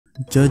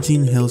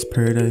Judging Hell's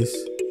Paradise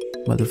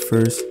by the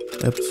first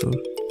episode.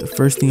 The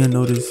first thing I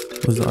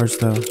noticed was the art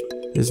style.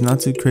 It's not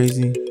too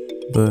crazy,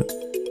 but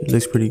it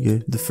looks pretty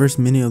good. The first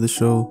minute of the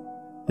show,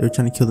 they were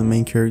trying to kill the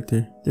main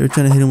character. They were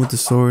trying to hit him with the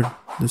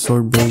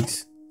sword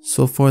breaks.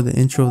 So far, the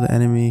intro of the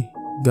anime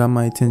got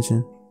my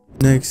attention.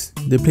 Next,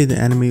 they played the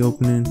anime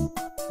opening.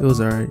 It was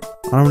alright.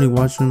 I don't really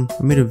watch them.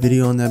 I made a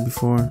video on that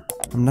before.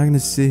 I'm not gonna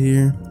sit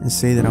here and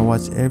say that I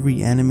watch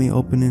every anime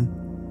opening,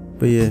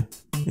 but yeah,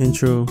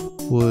 intro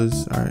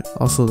was alright.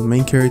 Also, the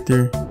main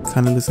character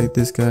kind of looks like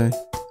this guy.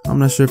 I'm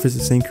not sure if it's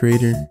the same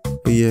creator,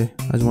 but yeah,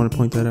 I just want to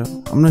point that out.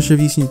 I'm not sure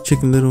if you've seen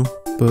Chicken Little,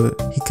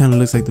 but he kind of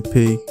looks like the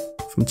pig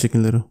from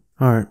Chicken Little.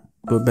 Alright,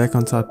 but back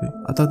on topic.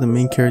 I thought the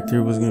main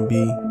character was gonna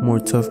be more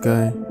tough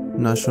guy,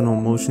 not show no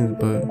emotions,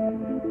 but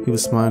he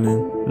was smiling.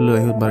 It looked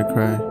like he was about to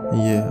cry,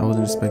 and yeah, I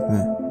wasn't expecting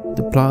that.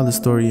 The plot of the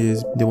story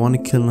is they want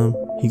to kill him.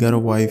 He got a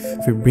wife.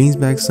 If it brings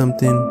back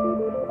something,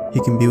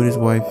 he can be with his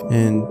wife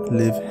and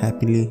live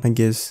happily, I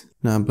guess.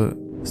 Nah, but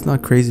it's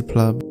not crazy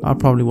plot. I'll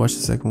probably watch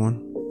the second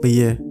one. But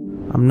yeah,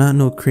 I'm not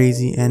no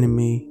crazy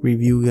anime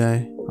review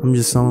guy. I'm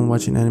just someone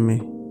watching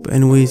anime. But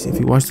anyways, if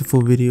you watched the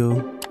full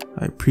video,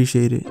 I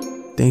appreciate it.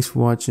 Thanks for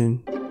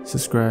watching.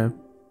 Subscribe.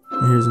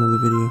 And here's another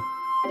video.